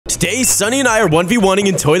Today, Sunny and I are 1v1ing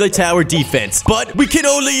in Toilet Tower defense, but we can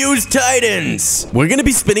only use Titans. We're gonna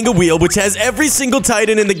be spinning a wheel which has every single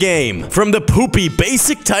Titan in the game. From the poopy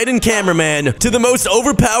basic Titan cameraman to the most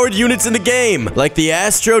overpowered units in the game, like the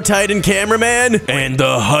Astro Titan cameraman and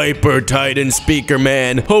the Hyper Titan speaker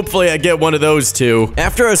man. Hopefully I get one of those two.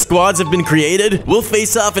 After our squads have been created, we'll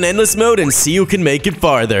face off in endless mode and see who can make it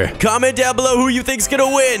farther. Comment down below who you think's gonna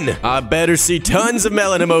win. I better see tons of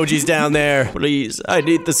melon emojis down there. Please, I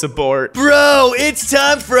need the support. Bro, it's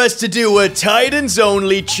time for us to do a Titans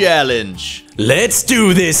only challenge. Let's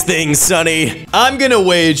do this thing, Sunny. I'm gonna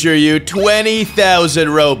wager you 20,000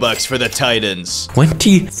 Robux for the Titans.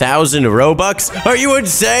 20,000 Robux? Are you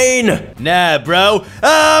insane? Nah, bro.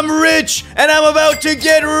 I'm rich, and I'm about to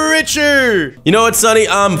get richer. You know what, Sunny?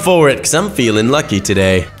 I'm for it, because I'm feeling lucky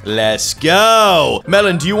today. Let's go.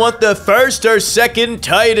 Melon, do you want the first or second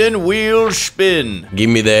Titan wheel spin? Give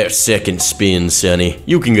me that second spin, Sunny.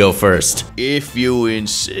 You can go first. If you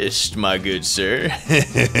insist, my good sir.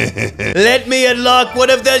 Let me unlock one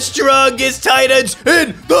of the strongest Titans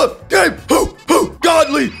in the game.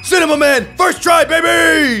 Godly Cinema Man, first try,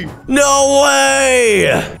 baby. No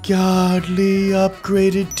way. Godly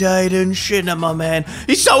upgraded Titan Cinema Man.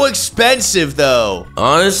 He's so expensive, though.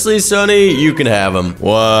 Honestly, Sunny, you can have him.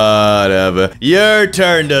 Whatever. Your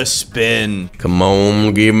turn to spin. Come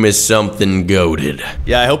on, give me something goated.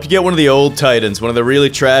 Yeah, I hope you get one of the old Titans, one of the really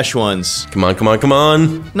trash ones. Come on, come on, come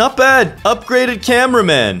on. Not bad. Upgraded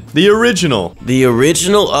cameraman. The original. The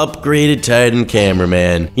original upgraded Titan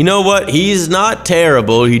cameraman. You know what? He's not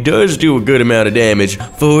terrible. He does do a good amount of damage.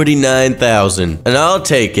 49,000. And I'll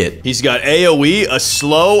take it. He's got AoE, a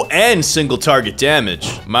slow, and single target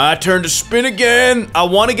damage. My turn to spin again. I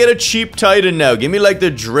want to get a cheap Titan now. Give me like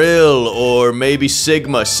the Drill or maybe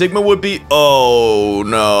Sigma. Sigma would be... Oh,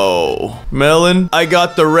 no. Melon, I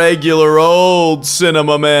got the regular old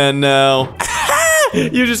Cinema Man now.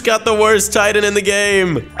 You just got the worst Titan in the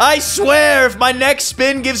game. I swear, if my next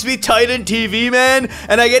spin gives me Titan TV Man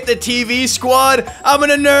and I get the TV squad, I'm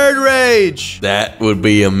gonna nerd rage. That would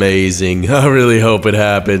be amazing. I really hope it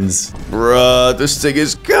happens. Bruh, this thing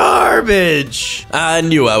is garbage. I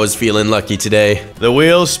knew I was feeling lucky today. The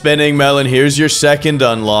wheel's spinning, Melon. Here's your second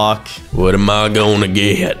unlock. What am I gonna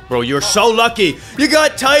get? Bro, you're so lucky. You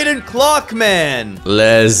got Titan Clockman.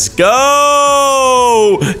 Let's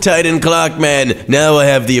go! Titan Clockman. Now I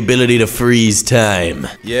have the ability to freeze time.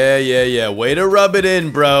 Yeah. Way to rub it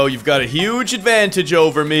in, bro. You've got a huge advantage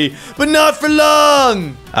over me, but not for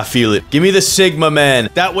long. I feel it. Give me the Sigma Man.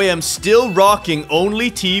 That way I'm still rocking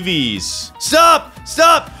only TVs. Stop!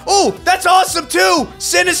 Oh, that's awesome too!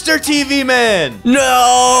 Sinister TV Man!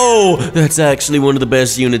 No! That's actually one of the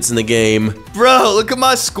best units in the game. Bro, look at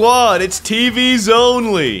my squad. It's TVs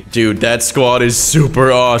only. Dude, that squad is super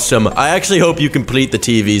awesome. I actually hope you complete the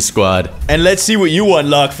TV squad. And let's see what you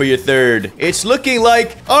unlock for your third. It's looking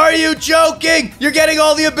like... Are you joking? You're getting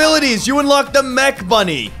all the abilities. You unlocked the Mech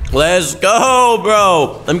Bunny. Let's go,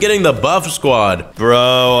 bro. I'm getting the buff squad.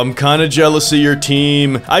 Bro, I'm kind of jealous of your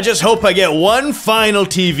team. I just hope I get one final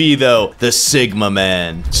TV, though. The Sigma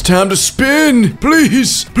Man. It's time to spin.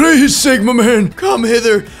 Please, Sigma Man. Come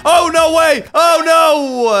hither. Oh, no way. Oh,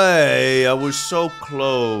 no way. I was so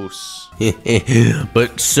close.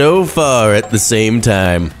 But so far at the same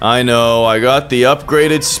time. I know, I got the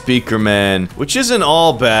upgraded speaker man, which isn't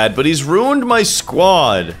all bad, but he's ruined my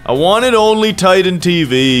squad. I wanted only Titan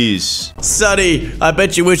TVs. Sunny, I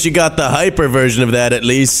bet you wish you got the hyper version of that at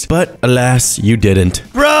least. But alas, you didn't.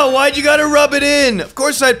 Bro, why'd you gotta rub it in? Of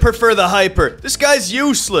course I'd prefer the hyper. This guy's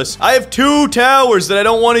useless. I have 2 towers that I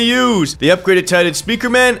don't want to use. The upgraded Titan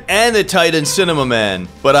speaker man and the Titan cinema man.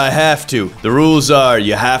 But I have to. The rules are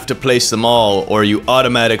you have to place them all or you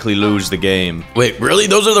automatically lose the game. Wait, really?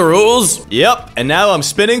 Those are the rules? Yep, and now I'm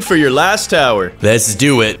spinning for your last tower. Let's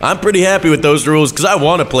do it. I'm pretty happy with those rules because I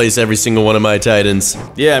want to place every single one of my Titans.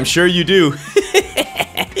 Yeah, I'm sure you do.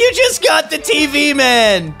 You just got the TV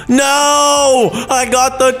man. No, I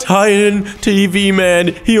got the Titan TV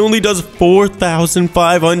man. He only does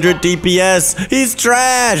 4,500 DPS. He's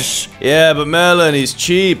trash. Yeah, but Melon, he's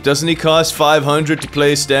cheap. Doesn't he cost 500 to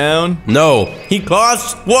place down? No, he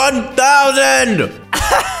costs 1,000.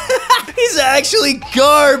 He's actually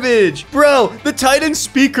garbage! Bro, the Titan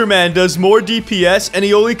Speaker Man does more DPS and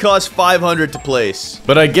he only costs 500 to place.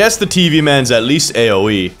 But I guess the TV Man's at least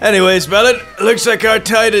AoE. Anyways, Melon, looks like our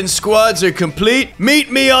Titan squads are complete.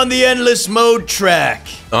 Meet me on the endless mode track.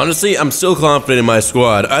 Honestly, I'm still confident in my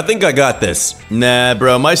squad. I think I got this. Nah,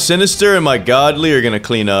 bro, my Sinister and my Godly are gonna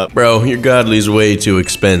clean up. Bro, your Godly's way too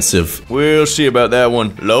expensive. We'll see about that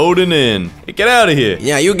one. Loading in. Hey, get out of here.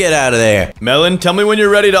 Yeah, you get out of there. Melon, tell me when you're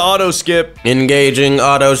ready to auto-skip. skip. Engaging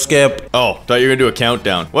auto skip. Oh, thought you were gonna do a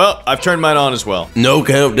countdown. Well, I've turned mine on as well. No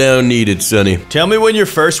countdown needed, Sonny. Tell me when your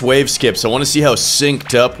first wave skips. I want to see how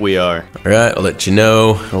synced up we are. All right, I'll let you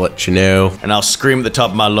know. And I'll scream at the top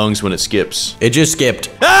of my lungs when it skips. It just skipped.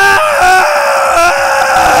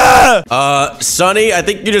 Sonny, I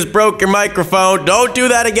think you just broke your microphone. Don't do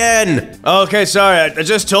that again. Okay, sorry. I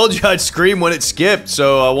just told you I'd scream when it skipped,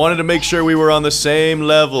 so I wanted to make sure we were on the same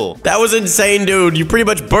level. That was insane, dude. You pretty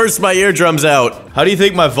much burst my eardrums out. How do you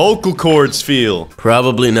think my vocal cords feel?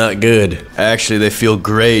 Probably not good. Actually, they feel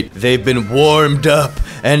great. They've been warmed up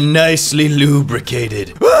and nicely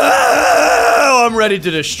lubricated. I'm ready to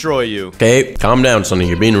destroy you. Okay, calm down, Sonny.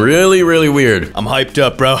 You're being really, really weird. I'm hyped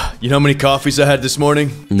up, bro. You know how many coffees I had this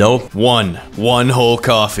morning? No. One whole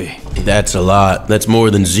coffee. That's a lot. That's more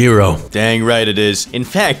than 0. Dang right it is. In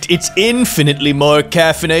fact, it's infinitely more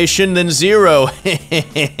caffeination than 0.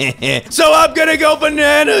 So I'm gonna go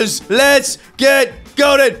bananas. Let's get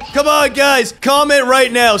goated. Come on, guys. Comment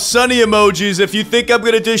right now, Sunny emojis, if you think I'm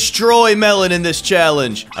gonna destroy Melon in this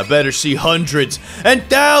challenge. I better see hundreds and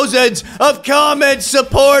thousands of comments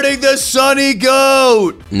supporting the Sunny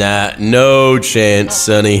Goat. Nah, no chance,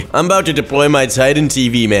 Sonny. I'm about to deploy my Titan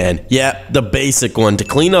TV man. Yeah, the basic one to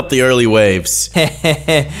clean up the early waves.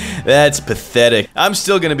 That's pathetic. I'm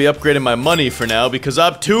still gonna be upgrading my money for now because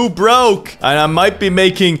I'm too broke. And I might be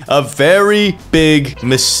making a very big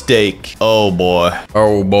mistake. Oh boy.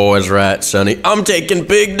 Oh, boy's right, Sonny. I'm taking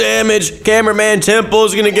big damage. Cameraman tempo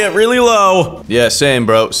is gonna get really low. Yeah, same,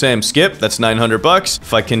 bro. Same. Skip. That's 900 bucks.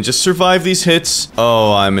 If I can just survive these hits.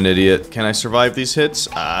 Oh, I'm an idiot. Can I survive these hits?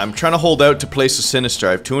 I'm trying to hold out to place a Sinister.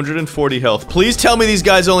 I have 240 health. Please tell me these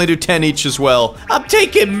guys only do 10 each as well. I'm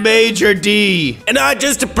taking Major D. And I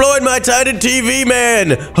just deployed my Titan TV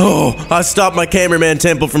man. Oh, I stopped my cameraman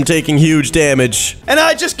tempo from taking huge damage. And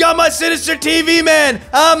I just got my Sinister TV man.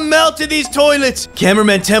 I'm melting these toilets.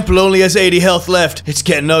 Cameraman Temple only has 80 health left. It's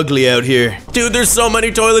getting ugly out here. Dude, there's so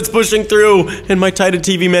many toilets pushing through, and my Titan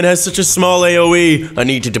TV man has such a small AoE. I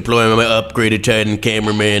need to deploy my upgraded Titan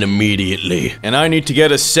cameraman immediately. And I need to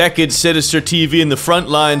get a second Sinister TV in the front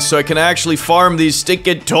line so I can actually farm these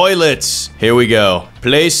stinking toilets. Here we go.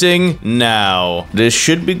 Placing now. This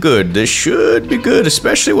should be good. This should be good,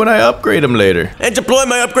 especially when I upgrade them later. And deploy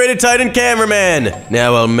my upgraded Titan cameraman.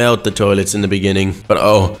 Now I'll melt the toilets in the beginning. But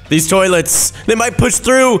oh, these toilets, they might push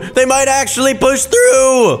through. They might actually push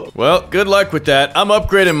through. Well, good luck with that. I'm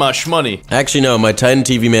upgrading my shmoney. Actually, no, my Titan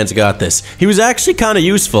TV man's got this. He was actually kind of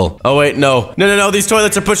useful. Oh, wait, no. No, these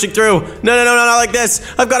toilets are pushing through. No, not like this.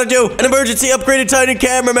 I've got to do an emergency upgraded Titan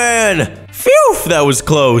cameraman. Phew, that was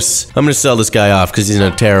close. I'm gonna sell this guy off because he's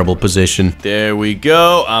in a terrible position. There we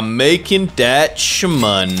go. I'm making that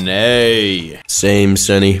shmoney. Same,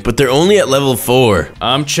 Sonny, but they're only at level 4.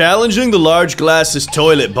 I'm challenging the large glasses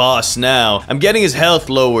toilet boss now. I'm getting his health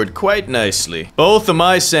lowered quite nicely. Both of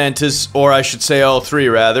my Santas, or I should say all 3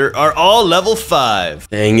 rather, are all level 5.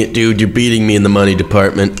 Dang it, dude, you're beating me in the money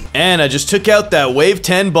department. And I just took out that wave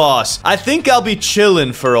 10 boss. I think I'll be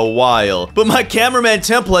chilling for a while. But my cameraman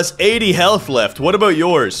temple has 80 health left. What about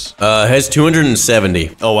yours? Has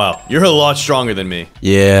 270. Oh wow, you're a lot stronger than me.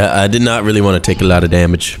 Yeah, I did not really want to take a lot of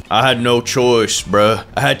damage. I had no choice, bruh.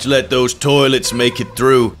 I had to let those toilets make it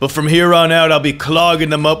through. But from here on out, I'll be clogging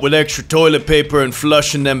them up with extra toilet paper and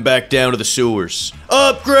flushing them back down to the sewers.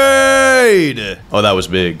 Upgrade! Oh, that was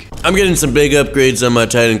big. I'm getting some big upgrades on my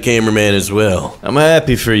Titan cameraman as well. I'm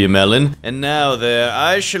happy for you, Melon. And now there,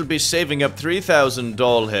 I shall be saving up 3,000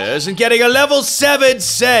 doll hairs and getting a level 7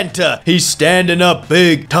 Santa. He's standing up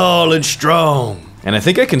big, tall, and strong. And I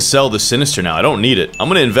think I can sell the Sinister now. I don't need it. I'm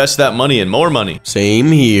gonna invest that money in more money.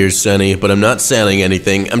 Same here, Sonny, but I'm not selling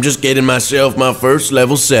anything. I'm just getting myself my first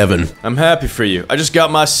level 7. I'm happy for you. I just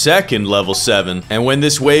got my second level 7. And when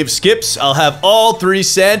this wave skips, I'll have all 3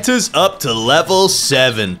 Santas up to level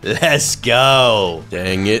 7. Let's go.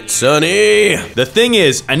 Dang it, Sonny. The thing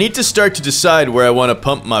is, I need to start to decide where I want to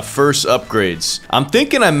pump my first upgrades. I'm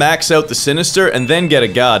thinking I max out the Sinister and then get a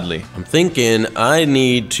Godly. I'm thinking I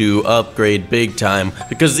need to upgrade big time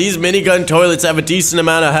because these minigun toilets have a decent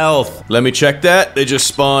amount of health. Let me check that. They just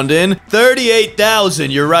spawned in.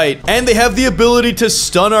 38,000, you're right. And they have the ability to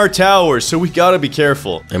stun our towers, so we gotta be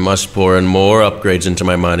careful. I must pour in more upgrades into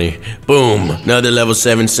my money. Boom, another level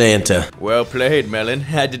 7 Santa. Well played, Melon.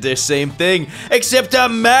 I did the same thing, except I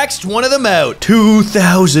maxed one of them out.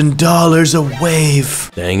 $2,000 a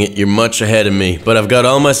wave. Dang it, you're much ahead of me, but I've got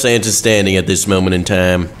all my Santas standing at this moment in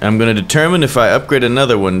time. I'm gonna determine if I upgrade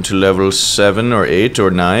another one to level 7 or or 8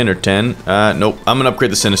 or 9 or 10. Nope. I'm gonna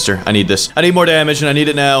upgrade the Sinister. I need this. I need more damage and I need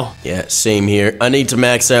it now. Yeah, same here. I need to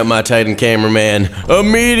max out my Titan cameraman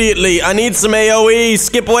immediately. I need some AoE.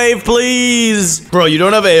 Skip wave, please. Bro, you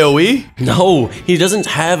don't have AoE? No, he doesn't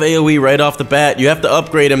have AoE right off the bat. You have to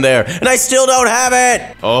upgrade him there. And I still don't have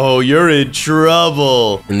it. Oh, you're in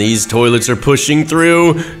trouble. And these toilets are pushing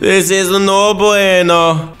through. This is no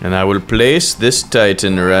bueno. And I will place this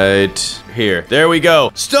Titan right here. There we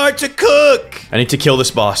go. Start to cook. I need to kill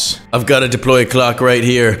this boss. I've got to deploy a clock right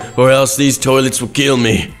here, or else these toilets will kill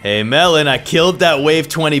me. Hey, Melon, I killed that wave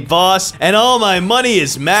 20 boss, and all my money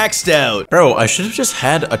is maxed out. Bro, I should have just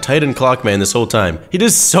had a Titan Clockman this whole time. He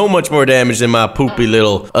does so much more damage than my poopy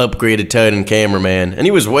little upgraded Titan cameraman, and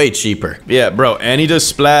he was way cheaper. Yeah, bro, and he does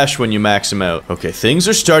splash when you max him out. Okay, things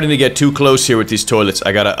are starting to get too close here with these toilets.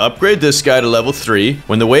 I gotta upgrade this guy to level 3.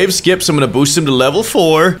 When the wave skips, I'm gonna boost him to level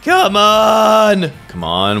 4. Come on! Come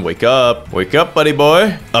on, wake up. Wake up, buddy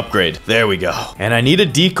boy. Upgrade. There we go. And I need a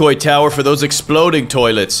decoy tower for those exploding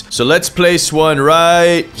toilets. So let's place one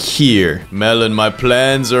right here. Melon, my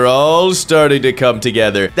plans are all starting to come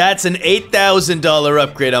together. That's an $8,000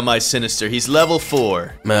 upgrade on my Sinister. He's level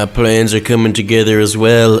 4. My plans are coming together as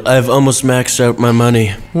well. I've almost maxed out my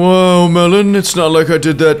money. Whoa, Melon, it's not like I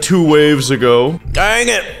did that 2 waves ago. Dang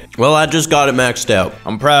it! Well, I just got it maxed out.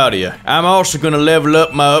 I'm proud of you. I'm also gonna level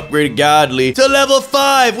up my upgraded Godly to level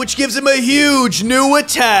 5, which gives him a huge new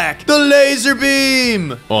attack, the laser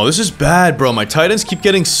beam. Oh, this is bad, bro. My Titans keep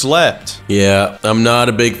getting slept. Yeah, I'm not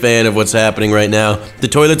a big fan of what's happening right now. The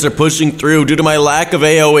toilets are pushing through due to my lack of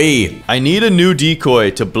AoE. I need a new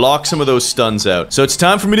decoy to block some of those stuns out. So it's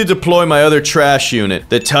time for me to deploy my other trash unit,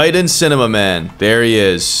 the Titan Cinema Man. There he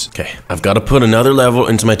is. Okay, I've got to put another level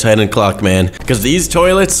into my Titan Clockman, because these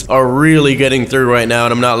toilets are really getting through right now,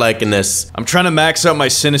 and I'm not liking this. I'm trying to max out my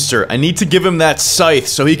Sinister. I need to give him that scythe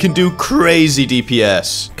so he can do crazy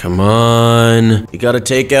DPS. Come on. You gotta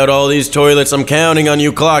take out all these toilets. I'm counting on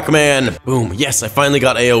you, Clockman. Boom. Yes, I finally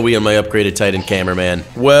got AoE on my upgraded Titan cameraman.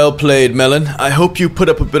 Well played, Melon. I hope you put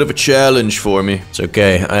up a bit of a challenge for me. It's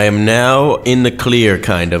okay. I am now in the clear,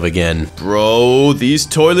 kind of, again. Bro, these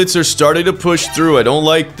toilets are starting to push through. I don't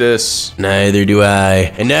like this. Neither do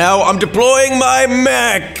I. And now I'm deploying my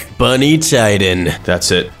mech! Bunny Titan.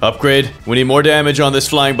 That's it. Upgrade. We need more damage on this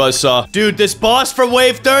flying buzzsaw. Dude, this boss from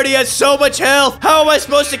wave 30 has so much health. How am I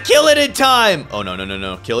supposed to kill it in time? Oh, no, no, no,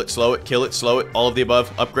 no. Kill it, slow it, kill it, slow it. All of the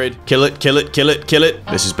above. Upgrade. Kill it, kill it, kill it, kill it.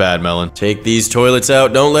 This is bad, Melon. Take these toilets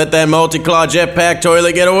out. Don't let that multi-claw jetpack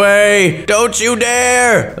toilet get away. Don't you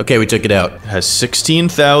dare. Okay, we took it out. It has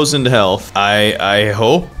 16,000 health. I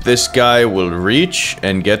hope this guy will reach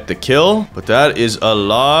and get the kill, but that is a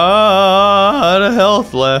lot of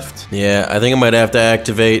health left. Yeah, I think I might have to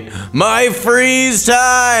activate my freeze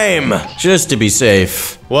time, just to be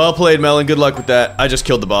safe. Well played, Melon. Good luck with that. I just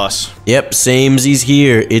killed the boss. Yep, samesies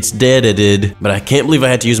here. It's dead-edited. But I can't believe I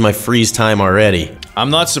had to use my freeze time already. I'm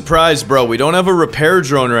not surprised, bro. We don't have a repair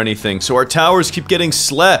drone or anything, so our towers keep getting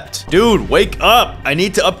slept. Dude, wake up. I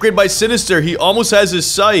need to upgrade my Sinister. He almost has his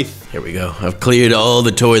scythe. Here we go. I've cleared all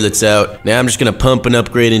the toilets out. Now I'm just gonna pump an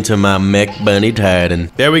upgrade into my mech bunny Titan.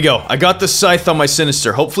 There we go. I got the scythe on my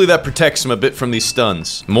Sinister. Hopefully that protects him a bit from these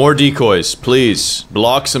stuns. More decoys, please.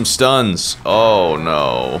 Block some stuns. Oh,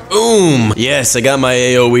 no. Boom! Yes, I got my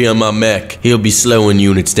AoE on my mech. He'll be slowing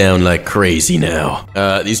units down like crazy now.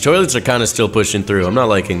 These toilets are kind of still pushing through. I'm not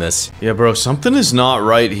liking this. Yeah, bro, something is not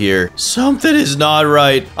right here. Something is not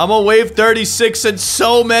right. I'm on wave 36 and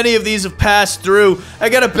so many of these have passed through. I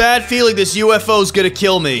got a bad feeling this UFO's gonna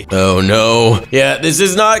kill me. Oh, no. Yeah, this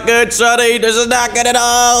is not good, Sonny. This is not good at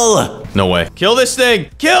all. No way. Kill this thing.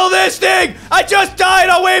 Kill this thing. I just died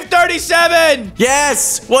on wave 37.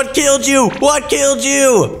 Yes. What killed you? What killed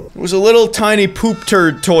you? It was a little tiny poop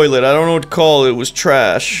turd toilet. I don't know what to call it. It was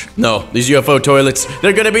trash. No, these UFO toilets,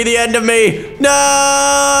 they're gonna be the end of me. No!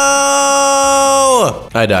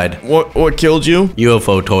 I died. What killed you?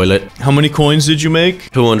 UFO toilet. How many coins did you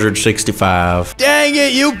make? 265. Dang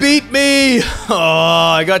it, you beat me.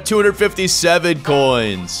 Oh, I got 257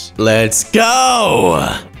 coins. Let's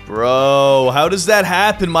go. Bro, how does that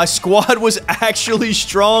happen? My squad was actually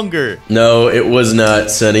stronger. No, it was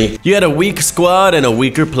not, Sonny. You had a weak squad and a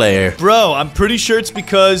weaker player. Bro, I'm pretty sure it's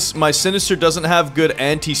because my Sinister doesn't have good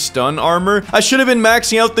anti-stun armor. I should have been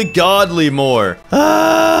maxing out the Godly more.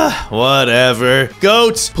 Whatever.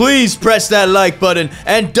 Goats, please press that like button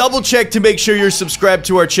and double check to make sure you're subscribed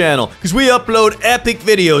to our channel, because we upload epic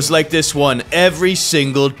videos like this one every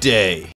single day.